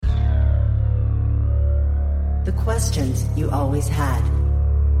The questions you always had.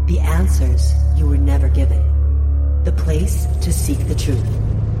 The answers you were never given. The place to seek the truth.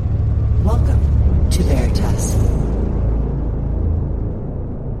 Welcome to Veritas.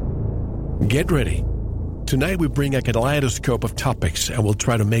 Get ready. Tonight we bring a kaleidoscope of topics and we'll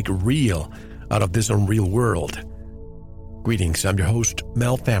try to make real out of this unreal world. Greetings, I'm your host,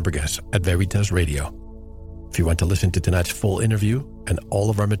 Mel Fabregas at Veritas Radio. If you want to listen to tonight's full interview and all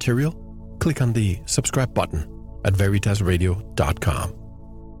of our material, click on the subscribe button at veritasradio.com.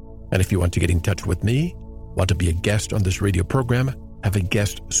 And if you want to get in touch with me, want to be a guest on this radio program, have a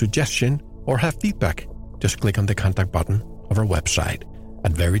guest suggestion, or have feedback, just click on the contact button of our website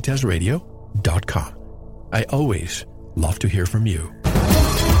at veritasradio.com. I always love to hear from you.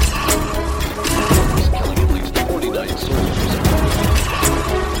 Killing at least 49 soldiers.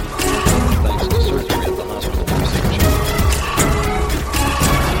 Thanks to surgery at the hospital procedure.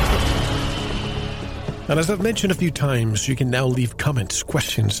 And as I've mentioned a few times, you can now leave comments,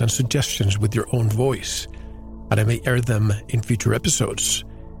 questions, and suggestions with your own voice, and I may air them in future episodes.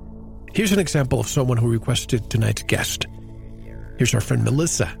 Here's an example of someone who requested tonight's guest. Here's our friend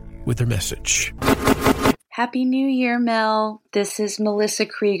Melissa with her message. Happy New Year, Mel. This is Melissa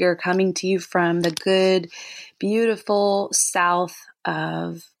Krieger coming to you from the good, beautiful south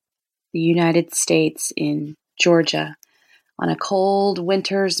of the United States in Georgia on a cold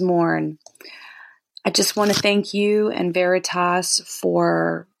winter's morn. I just want to thank you and Veritas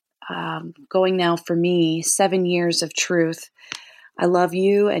for going now for me 7 years of truth. I love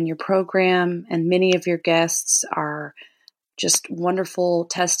you and your program, and many of your guests are just wonderful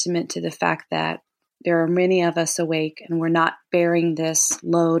testament to the fact that there are many of us awake and we're not bearing this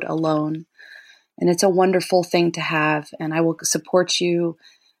load alone. And it's a wonderful thing to have. And I will support you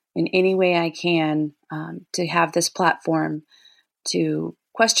in any way I can to have this platform to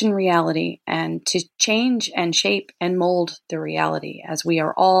question reality and to change and shape and mold the reality as we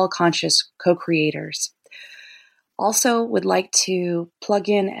are all conscious co-creators. Also would like to plug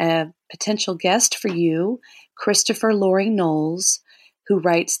in a potential guest for you, Christopher Loring Knowles, who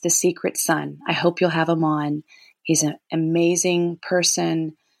writes The Secret Son. I hope you'll have him on. He's an amazing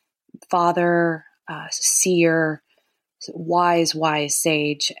person, father, seer, wise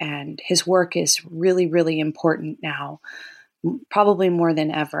sage, and his work is really, really important now, probably more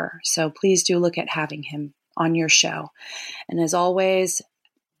than ever. So please do look at having him on your show. And as always,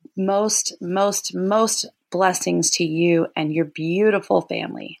 most blessings to you and your beautiful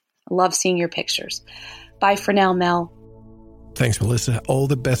family. I love seeing your pictures. Bye for now, Mel. Thanks, Melissa. All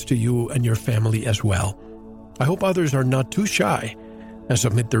the best to you and your family as well. I hope others are not too shy and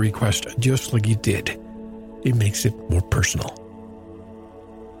submit the request just like you did. It makes it more personal.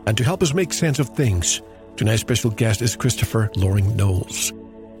 And to help us make sense of things, tonight's special guest is Christopher Loring Knowles.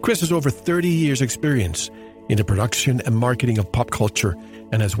 Chris has over 30 years' experience in the production and marketing of pop culture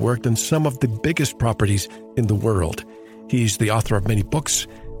and has worked on some of the biggest properties in the world. He's the author of many books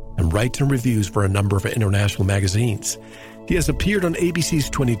and writes and reviews for a number of international magazines. He has appeared on ABC's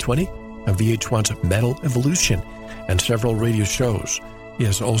 2020 and VH1's Metal Evolution and several radio shows. He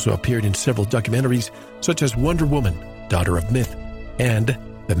has also appeared in several documentaries such as Wonder Woman, Daughter of Myth, and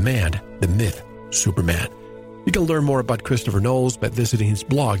The Man, the Myth, Superman. You can learn more about Christopher Knowles by visiting his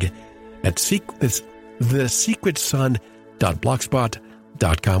blog at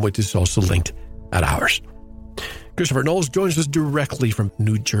thesecretson.blogspot.com, which is also linked at ours. Christopher Knowles joins us directly from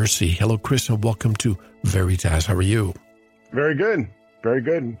New Jersey. Hello, Chris, and welcome to Veritas. How are you? Very good. Very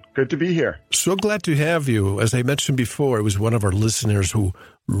good. Good to be here. So glad to have you. As I mentioned before, it was one of our listeners who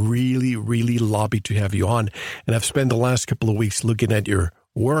really, really lobbied to have you on. And I've spent the last couple of weeks looking at your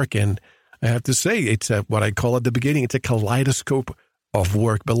work. And I have to say, it's what I call at the beginning, it's a kaleidoscope of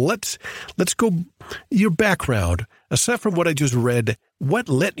work. But let's go your background. Aside from what I just read, what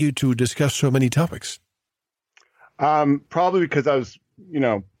led you to discuss so many topics? Probably because I was,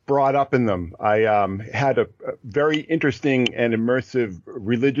 brought up in them. I had a very interesting and immersive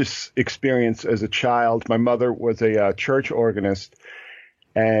religious experience as a child. My mother was a church organist,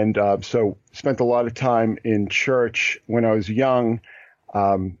 and so spent a lot of time in church when I was young.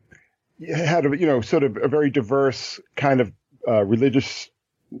 Had a sort of a very diverse kind of religious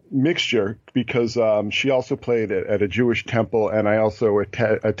mixture because she also played at a Jewish temple, and I also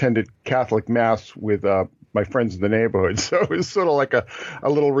attended Catholic Mass with my friends in the neighborhood. So it was sort of like a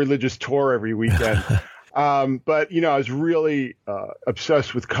little religious tour every weekend. But, I was really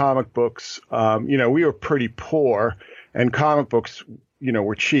obsessed with comic books. We were pretty poor, and comic books,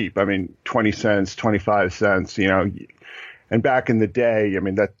 were cheap. I mean, 20 cents, 25 cents, and back in the day,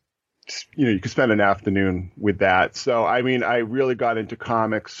 that you could spend an afternoon with that. So, I mean, I really got into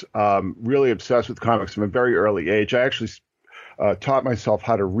comics, really obsessed with comics from a very early age. I actually taught myself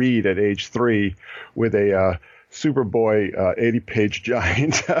how to read at age 3 with a Superboy 80-page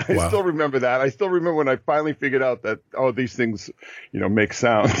giant. I Wow. still remember that. I still remember when I finally figured out that, these things, make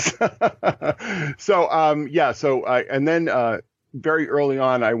sounds. And then very early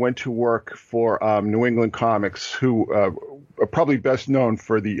on, I went to work for New England Comics, who are probably best known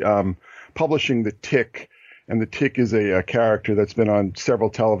for the publishing The Tick. And The Tick is a character that's been on several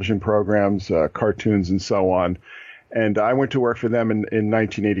television programs, cartoons, and so on. And I went to work for them in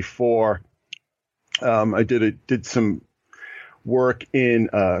 1984. I did some work in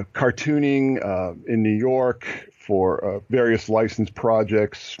cartooning in New York for various licensed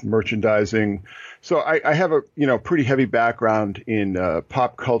projects, merchandising. So I have a pretty heavy background in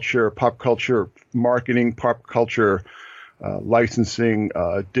pop culture marketing, pop culture licensing.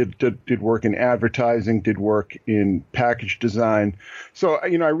 Did work in advertising, did work in package design. So I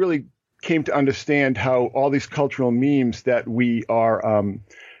really came to understand how all these cultural memes that we are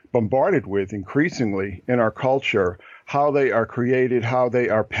bombarded with increasingly in our culture, how they are created, how they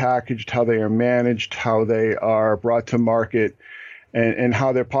are packaged, how they are managed, how they are brought to market, and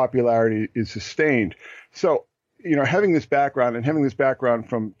how their popularity is sustained. So, having this background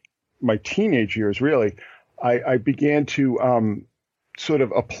from my teenage years, really, I began to sort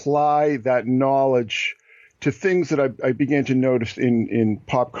of apply that knowledge to things that I began to notice in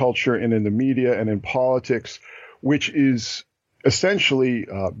pop culture and in the media and in politics, which is essentially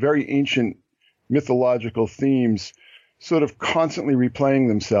very ancient mythological themes sort of constantly replaying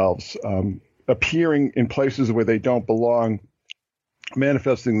themselves, appearing in places where they don't belong,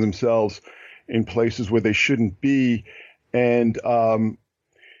 manifesting themselves in places where they shouldn't be. And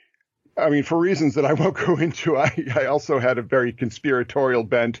I mean, for reasons that I won't go into, I also had a very conspiratorial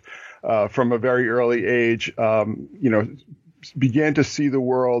bent from a very early age, began to see the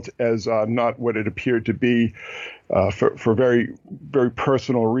world as not what it appeared to be for very, very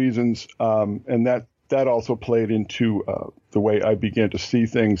personal reasons. And that also played into the way I began to see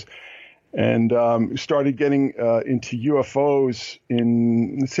things. And started getting into UFOs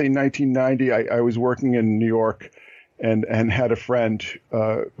in, let's say, 1990. I was working in New York and had a friend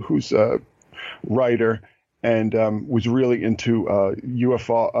who's a writer and was really into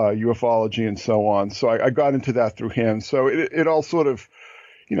ufology and so on. So I got into that through him. So it all sort of,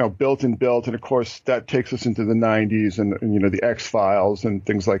 built. And of course, that takes us into the 90s and the X-Files and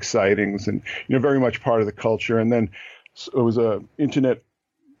things like sightings and, very much part of the culture. And then it was a internet,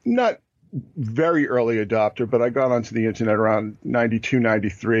 not very early adopter, but I got onto the internet around 92,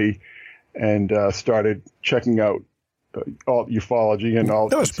 93 and started checking out all ufology and all.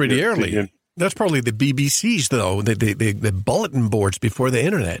 That was pretty early. That's probably the BBCs, though, the bulletin boards before the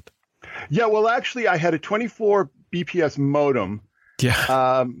internet. Yeah, well, actually, I had a 24 BPS modem.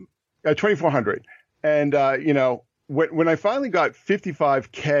 Yeah. 2400. And, when I finally got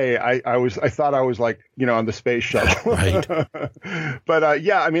 55K, I thought I was like, on the space shuttle. Right. But,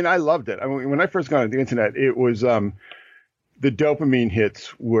 I mean, I loved it. I mean, when I first got on the internet, it was, the dopamine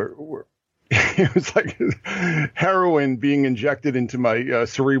hits were it was like heroin being injected into my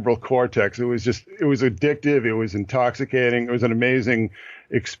cerebral cortex. It was addictive. It was intoxicating. It was an amazing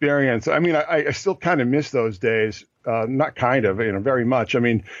experience. I mean, I still kind of miss those days. Not kind of, very much. I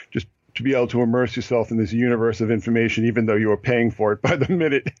mean, just to be able to immerse yourself in this universe of information, even though you were paying for it by the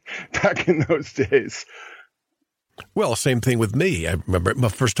minute back in those days. Well, same thing with me. I remember,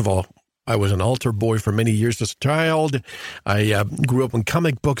 first of all, I was an altar boy for many years as a child. I grew up in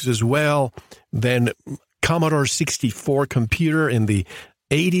comic books as well. Then Commodore 64 computer in the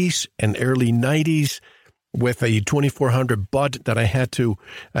 80s and early 90s with a 2400 baud that I had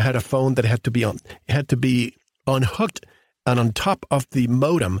a phone that had to be unhooked and on top of the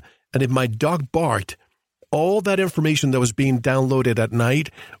modem. And if my dog barked, all that information that was being downloaded at night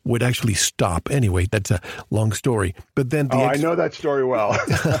would actually stop. Anyway, that's a long story. But then I know that story well.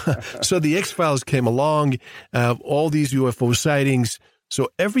 So the X-Files came along, all these UFO sightings. So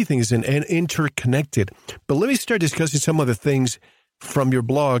everything is interconnected. But let me start discussing some of the things from your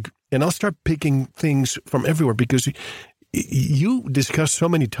blog, and I'll start picking things from everywhere because you discuss so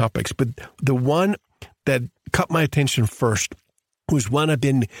many topics. But the one that caught my attention first was one I've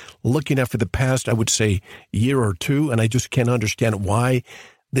been looking at for the past, I would say, year or two, and I just can't understand why.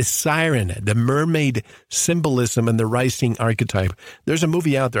 The siren, the mermaid symbolism, and the rising archetype. There's a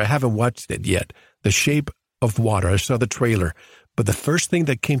movie out there, I haven't watched it yet, The Shape of Water. I saw the trailer. But the first thing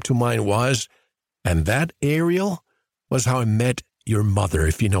that came to mind was, and that, Ariel, was how I met your mother,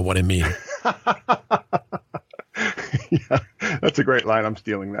 if you know what I mean. Yeah, that's a great line. I'm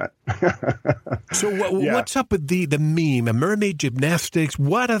stealing that. So Yeah. what's up with the meme, a mermaid gymnastics?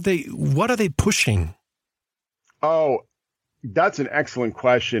 What are they pushing? Oh, that's an excellent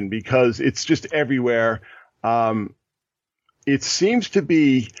question because it's just everywhere. It seems to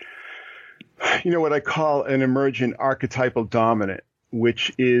be, what I call an emergent archetypal dominant,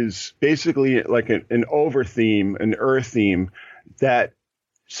 which is basically like an over theme, an earth theme that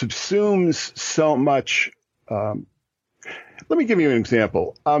subsumes so much. Let me give you an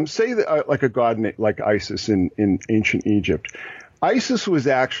example. Say that, like a god like Isis in ancient Egypt. Isis was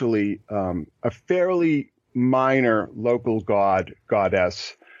actually a fairly minor local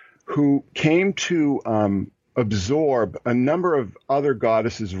goddess who came to absorb a number of other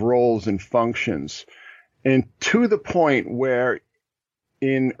goddesses' roles and functions, and to the point where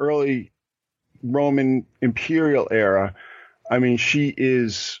in early Roman imperial era, I mean, she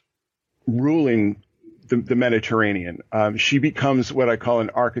is ruling the Mediterranean. She becomes what I call an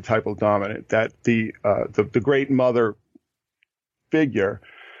archetypal dominant, that the great mother figure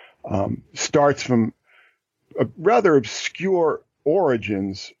starts from a rather obscure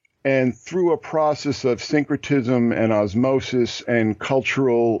origins, and through a process of syncretism and osmosis and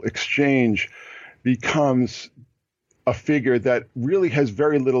cultural exchange becomes a figure that really has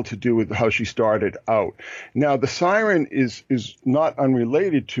very little to do with how she started out. Now, the siren is not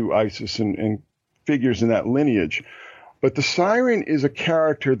unrelated to Isis and figures in that lineage, but the siren is a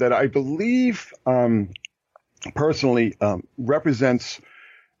character that I believe personally represents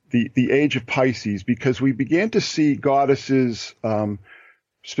the age of Pisces, because we began to see goddesses,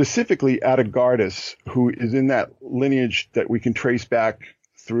 specifically Atagardis, who is in that lineage that we can trace back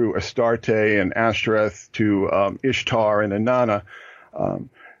through Astarte and Ashtoreth to Ishtar and Inanna,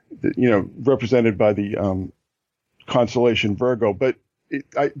 represented by the constellation Virgo. But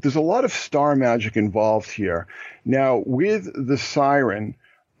there's a lot of star magic involved here. Now, with the siren,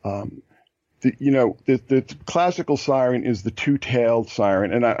 the classical siren is the two-tailed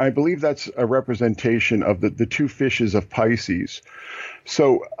siren, and I believe that's a representation of the two fishes of Pisces.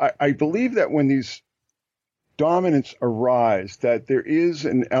 So I believe that when these dominants arise, that there is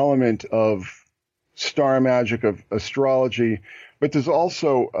an element of star magic, of astrology, but there's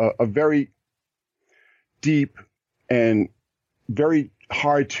also a very deep and very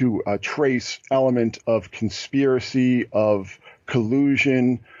hard to trace element of conspiracy, of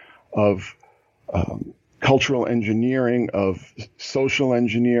collusion, of cultural engineering, of social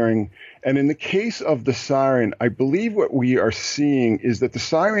engineering. And in the case of the siren, I believe what we are seeing is that the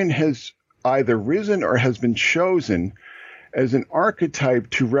siren has either risen or has been chosen as an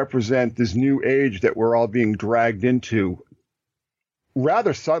archetype to represent this new age that we're all being dragged into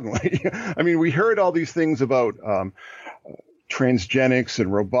rather suddenly. I mean, we heard all these things about transgenics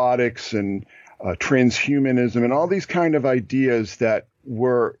and robotics and transhumanism and all these kind of ideas that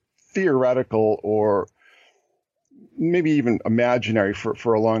were theoretical or maybe even imaginary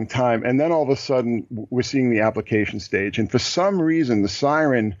for a long time. And then all of a sudden we're seeing the application stage. And for some reason, the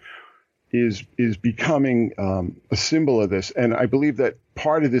siren is becoming a symbol of this. And I believe that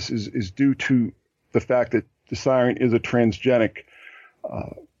part of this is due to the fact that the siren is a transgenic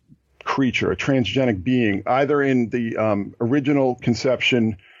creature, a transgenic being, either in the original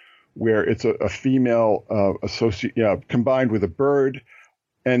conception where it's a female combined with a bird,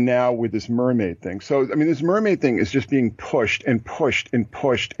 and now with this mermaid thing. So, I mean, this mermaid thing is just being pushed and pushed and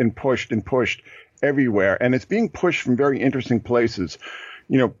pushed and pushed and pushed everywhere. And it's being pushed from very interesting places.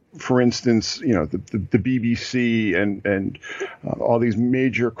 For instance, the BBC and all these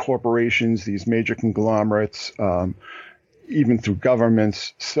major corporations, these major conglomerates, even through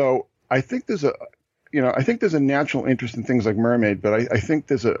governments. So I think there's a natural interest in things like mermaid, but I think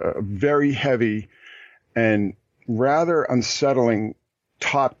there's a very heavy and rather unsettling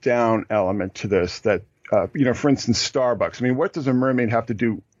top-down element to this that, for instance, Starbucks. I mean, what does a mermaid have to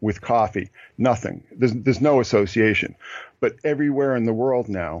do with coffee? Nothing. There's no association. But everywhere in the world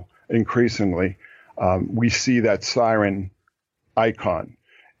now, increasingly, we see that siren icon.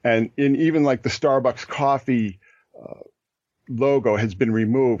 And even like the Starbucks coffee logo has been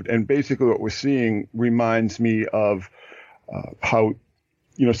removed. And basically what we're seeing reminds me of how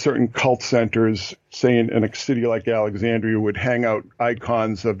certain cult centers, say in a city like Alexandria, would hang out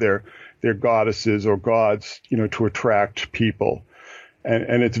icons of their goddesses or gods, to attract people.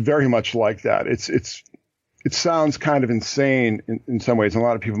 And it's very much like that. It sounds kind of insane in some ways. And a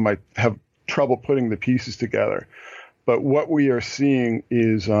lot of people might have trouble putting the pieces together. But what we are seeing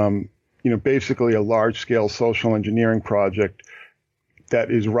is, basically a large scale social engineering project that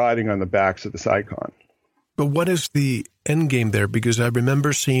is riding on the backs of this icon. But what is the end game there? Because I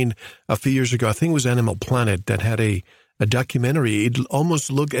remember seeing a few years ago, I think it was Animal Planet, that had a a documentary. It almost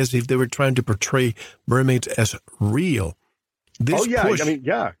looked as if they were trying to portray mermaids as real. This push,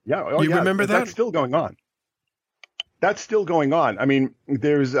 yeah. Oh, you remember that? That's still going on. I mean,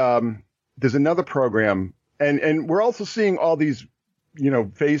 there's another program, and we're also seeing all these,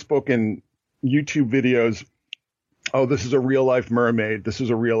 Facebook and YouTube videos. Oh, this is a real life mermaid. This is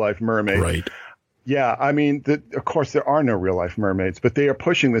a real life mermaid. Right. Yeah, I mean, of course, there are no real life mermaids, but they are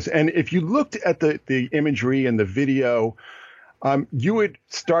pushing this. And if you looked at the imagery and the video, you would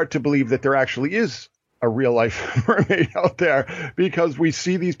start to believe that there actually is a real life mermaid out there, because we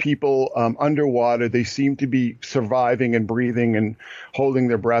see these people underwater. They seem to be surviving and breathing and holding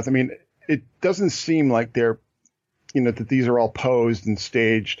their breath. I mean, it doesn't seem like they're, that these are all posed and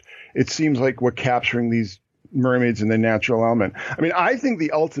staged. It seems like we're capturing these mermaids in their natural element. I mean, I think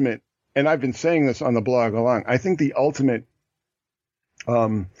the ultimate, and I've been saying this on the blog along, I think the ultimate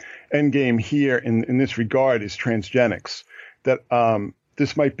end game here in this regard is transgenics. That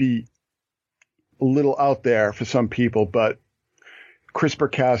this might be a little out there for some people, but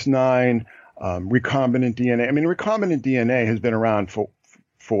CRISPR-Cas9, recombinant DNA. I mean, recombinant DNA has been around for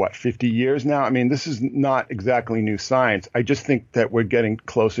what, 50 years now? I mean, this is not exactly new science. I just think that we're getting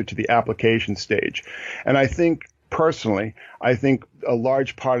closer to the application stage. And I think, personally, a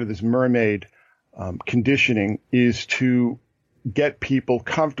large part of this mermaid conditioning is to get people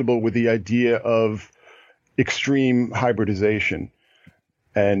comfortable with the idea of extreme hybridization.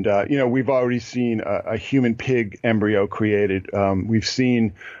 And, we've already seen a human pig embryo created. We've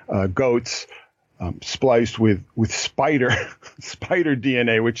seen goats spliced with spider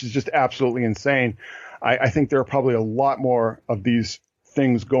DNA, which is just absolutely insane. I think there are probably a lot more of these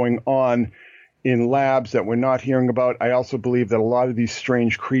things going on in labs that we're not hearing about. I also believe that a lot of these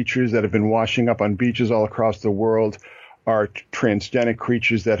strange creatures that have been washing up on beaches all across the world are transgenic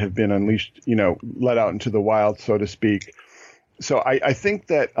creatures that have been unleashed, let out into the wild, so to speak. So I think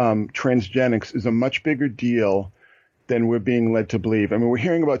that transgenics is a much bigger deal than we're being led to believe. I mean, we're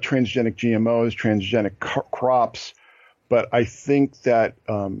hearing about transgenic GMOs, transgenic crops, but I think that,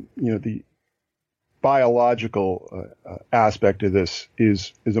 the biological aspect of this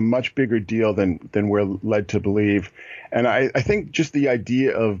is a much bigger deal than we're led to believe. And I think just the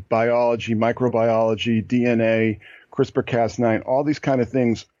idea of biology, microbiology, DNA, CRISPR-Cas9, all these kind of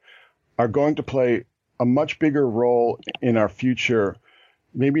things are going to play a much bigger role in our future,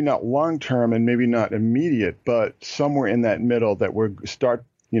 maybe not long term and maybe not immediate, but somewhere in that middle that we're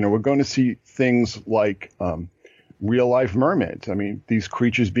going to see things like real life mermaids. I mean, these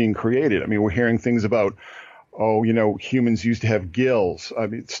creatures being created. I mean, we're hearing things about, humans used to have gills. I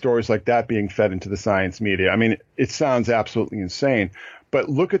mean, stories like that being fed into the science media. I mean, it sounds absolutely insane, but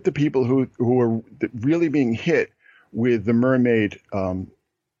look at the people who are really being hit with the mermaid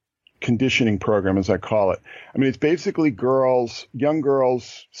conditioning program, as I call it. I mean, it's basically young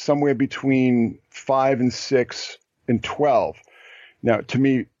girls, somewhere between 5 and 6 and 12. Now, to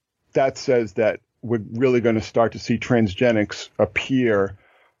me, that says that we're really going to start to see transgenics appear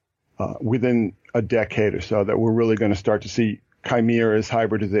within a decade or so, that we're really going to start to see chimeras,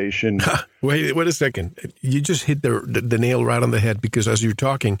 hybridization. Wait a second. You just hit the nail right on the head, because as you're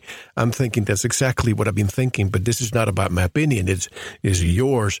talking, I'm thinking that's exactly what I've been thinking, but this is not about my opinion. It's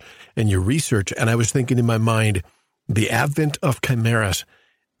yours and your research. And I was thinking in my mind, the advent of chimeras.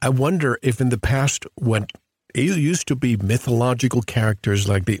 I wonder if in the past, when it used to be mythological characters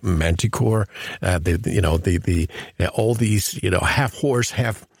like the manticore, all these, half horse,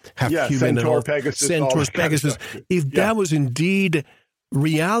 half human, Centaur, and all, Pegasus, Centaurs, Pegasus. If that was indeed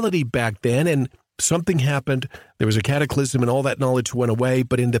reality back then, and something happened, there was a cataclysm, and all that knowledge went away.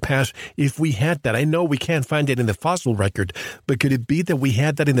 But in the past, if we had that, I know we can't find it in the fossil record, but could it be that we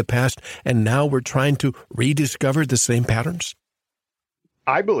had that in the past, and now we're trying to rediscover the same patterns?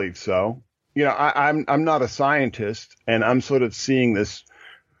 I believe so. I'm not a scientist, and I'm sort of seeing this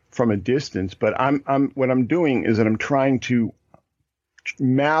from a distance. But what I'm doing is that I'm trying to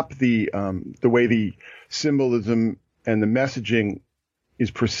map the way the symbolism and the messaging is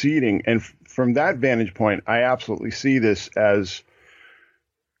proceeding, and from that vantage point, I absolutely see this as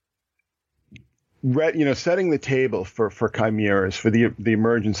setting the table for chimeras, for the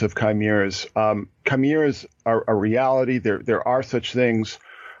emergence of chimeras. Chimeras are a reality. There are such things.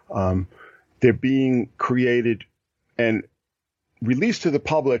 They're being created and released to the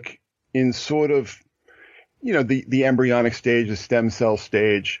public in sort of, the embryonic stage, the stem cell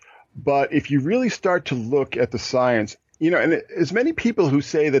stage. But if you really start to look at the science, and as many people who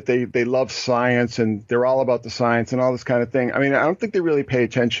say that they love science and they're all about the science and all this kind of thing, I mean, I don't think they really pay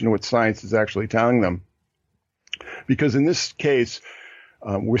attention to what science is actually telling them. Because in this case,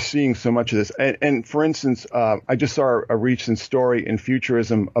 we're seeing so much of this. And for instance, I just saw a recent story in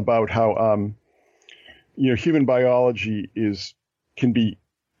Futurism about how, human biology can be.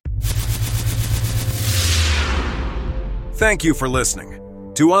 Thank you for listening.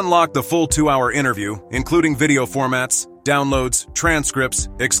 To unlock the full 2-hour interview, including video formats, downloads, transcripts,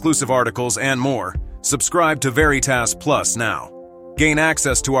 exclusive articles, and more, subscribe to Veritas Plus now. Gain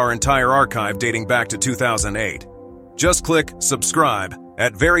access to our entire archive dating back to 2008. Just click subscribe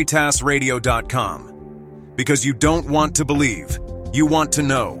at veritasradio.com. Because you don't want to believe, you want to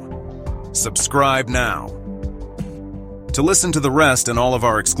know. Subscribe now. To listen to the rest and all of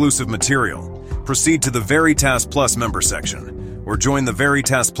our exclusive material, proceed to the Veritas Plus member section, or join the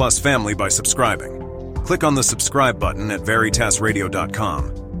Veritas Plus family by subscribing. Click on the subscribe button at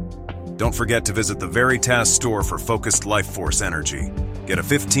veritasradio.com. Don't forget to visit the Veritas store for focused life force energy. Get a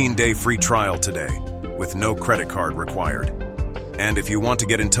 15-day free trial today, with no credit card required. And if you want to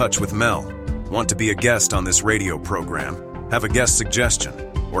get in touch with Mel, want to be a guest on this radio program, have a guest suggestion,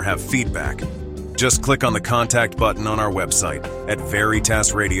 or have feedback, just click on the contact button on our website at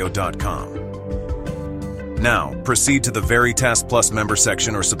veritasradio.com. Now, proceed to the Veritas Plus member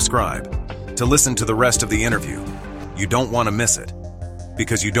section or subscribe to listen to the rest of the interview. You don't want to miss it.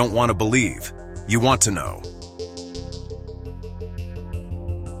 Because you don't want to believe, you want to know.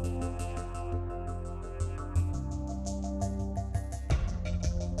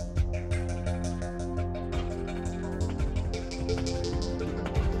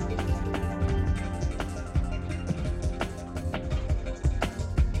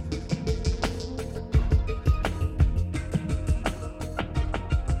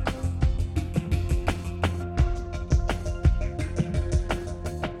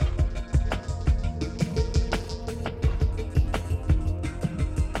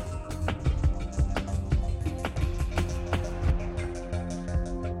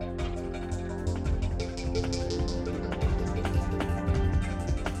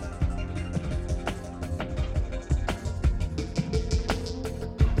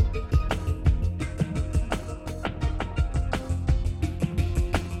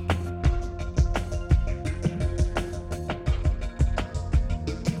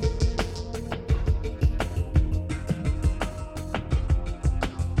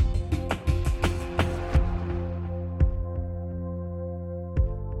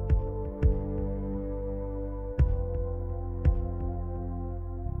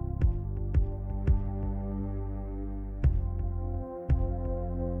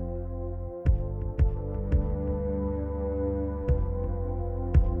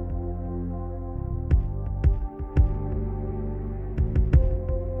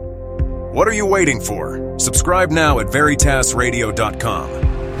 What are you waiting for? Subscribe now at veritasradio.com.